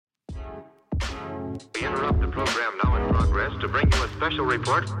We interrupt the program now in progress to bring you a special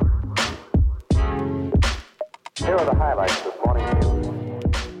report. Here are the highlights this morning's news.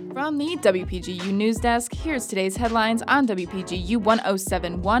 From the WPGU News Desk, here's today's headlines on WPGU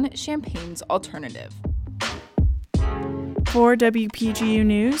 1071, Champaign's Alternative. For WPGU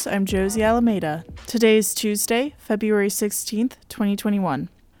News, I'm Josie Alameda. Today is Tuesday, February 16th, 2021.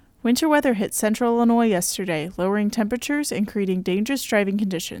 Winter weather hit central Illinois yesterday, lowering temperatures and creating dangerous driving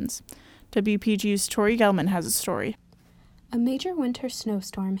conditions. WPGU's Tori Gelman has a story. A major winter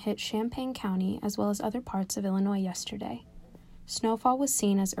snowstorm hit Champaign County as well as other parts of Illinois yesterday. Snowfall was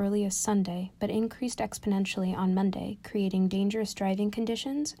seen as early as Sunday, but increased exponentially on Monday, creating dangerous driving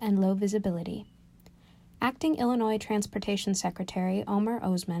conditions and low visibility. Acting Illinois Transportation Secretary Omer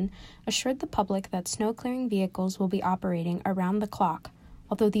Osman assured the public that snow-clearing vehicles will be operating around the clock,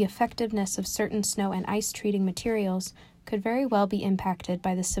 although the effectiveness of certain snow and ice treating materials could very well be impacted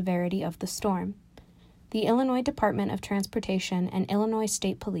by the severity of the storm. The Illinois Department of Transportation and Illinois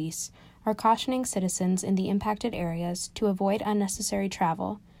State Police are cautioning citizens in the impacted areas to avoid unnecessary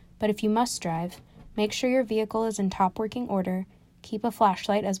travel, but if you must drive, make sure your vehicle is in top working order, keep a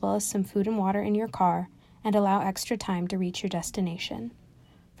flashlight as well as some food and water in your car, and allow extra time to reach your destination.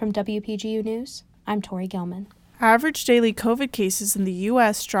 From WPGU News, I'm Tori Gelman. Average daily COVID cases in the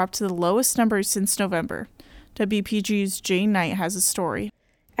U.S. dropped to the lowest numbers since November. WPGU's Jane Knight has a story.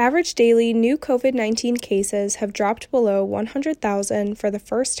 Average daily new COVID-19 cases have dropped below 100,000 for the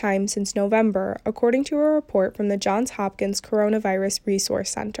first time since November, according to a report from the Johns Hopkins Coronavirus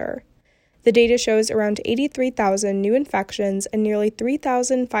Resource Center. The data shows around 83,000 new infections and nearly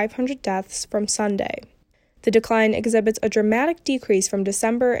 3,500 deaths from Sunday. The decline exhibits a dramatic decrease from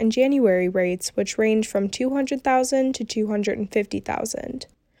December and January rates, which range from 200,000 to 250,000.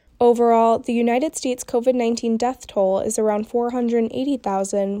 Overall, the United States COVID-19 death toll is around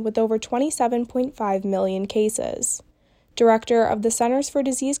 480,000, with over 27.5 million cases. Director of the Centers for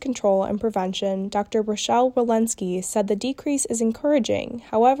Disease Control and Prevention, Dr. Rochelle Walensky, said the decrease is encouraging.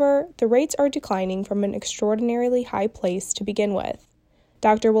 However, the rates are declining from an extraordinarily high place to begin with.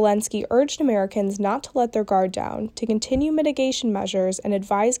 Dr. Walensky urged Americans not to let their guard down, to continue mitigation measures, and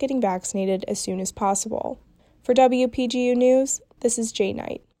advise getting vaccinated as soon as possible. For WPGU News, this is Jay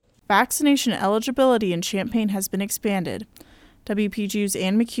Knight. Vaccination eligibility in Champaign has been expanded. WPGU's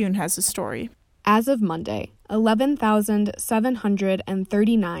Ann McCune has a story. As of Monday,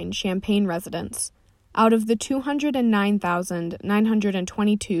 11,739 Champaign residents, out of the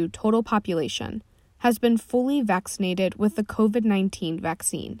 209,922 total population, has been fully vaccinated with the COVID-19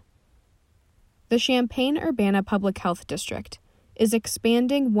 vaccine. The Champaign-Urbana Public Health District is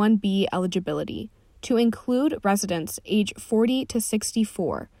expanding 1B eligibility to include residents age 40 to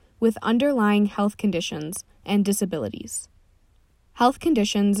 64 with underlying health conditions and disabilities. Health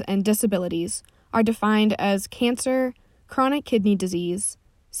conditions and disabilities are defined as cancer, chronic kidney disease,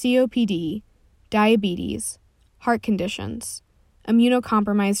 COPD, diabetes, heart conditions,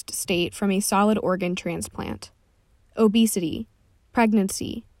 immunocompromised state from a solid organ transplant, obesity,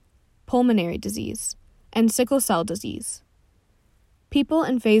 pregnancy, pulmonary disease, and sickle cell disease. People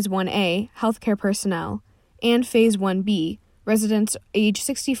in Phase 1A, healthcare personnel, and Phase 1B, residents age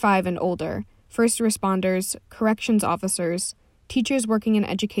 65 and older, first responders, corrections officers, teachers working in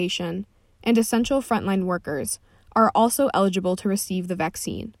education, and essential frontline workers are also eligible to receive the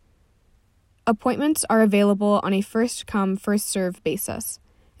vaccine. Appointments are available on a first-come, first-served basis,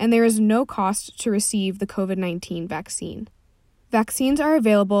 and there is no cost to receive the COVID-19 vaccine. Vaccines are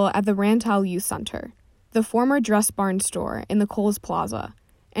available at the Rantel Youth Center, the former Dress Barn store in the Kohl's Plaza,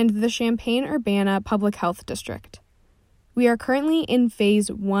 and the Champaign-Urbana Public Health District. We are currently in Phase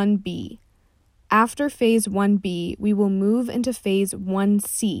 1B. After Phase 1B, we will move into Phase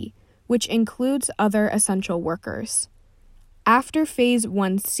 1C, which includes other essential workers. After Phase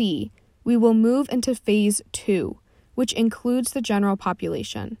 1C, we will move into Phase 2, which includes the general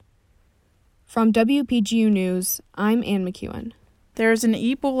population. From WPGU News, I'm Ann McEwen. There is an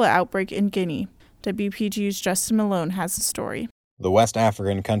Ebola outbreak in Guinea. WPGU's Justin Malone has the story. The West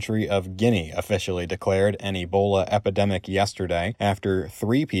African country of Guinea officially declared an Ebola epidemic yesterday after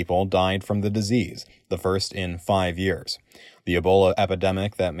 3 people died from the disease, the first in 5 years. The Ebola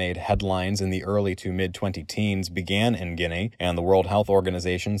epidemic that made headlines in the early to mid-2010s began in Guinea, and the World Health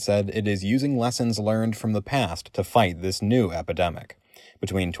Organization said it is using lessons learned from the past to fight this new epidemic.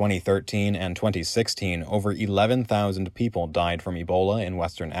 Between 2013 and 2016, over 11,000 people died from Ebola in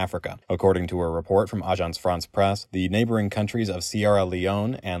Western Africa. According to a report from Agence France-Presse, the neighboring countries of Sierra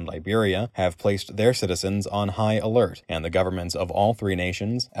Leone and Liberia have placed their citizens on high alert, and the governments of all three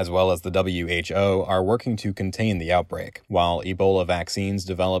nations, as well as the WHO, are working to contain the outbreak, while Ebola vaccines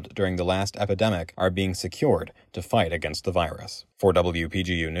developed during the last epidemic are being secured to fight against the virus. For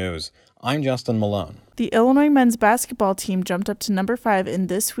WPGU News, I'm Justin Malone. The Illinois men's basketball team jumped up to number 5 in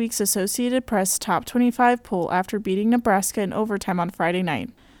this week's Associated Press Top 25 poll after beating Nebraska in overtime on Friday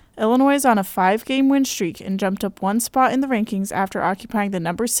night. Illinois is on a 5-game win streak and jumped up 1 spot in the rankings after occupying the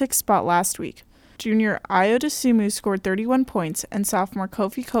number 6 spot last week. Junior Ayo Dosunmu scored 31 points, and sophomore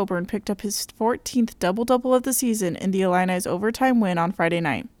Kofi Coburn picked up his 14th double-double of the season in the Illini's overtime win on Friday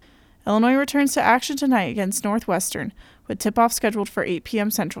night. Illinois returns to action tonight against Northwestern, with tip-off scheduled for 8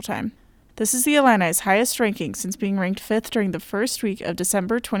 p.m. Central Time. This is the Illini's highest ranking since being ranked 5th during the first week of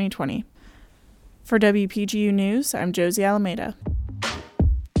December 2020. For WPGU News, I'm Josie Alameda.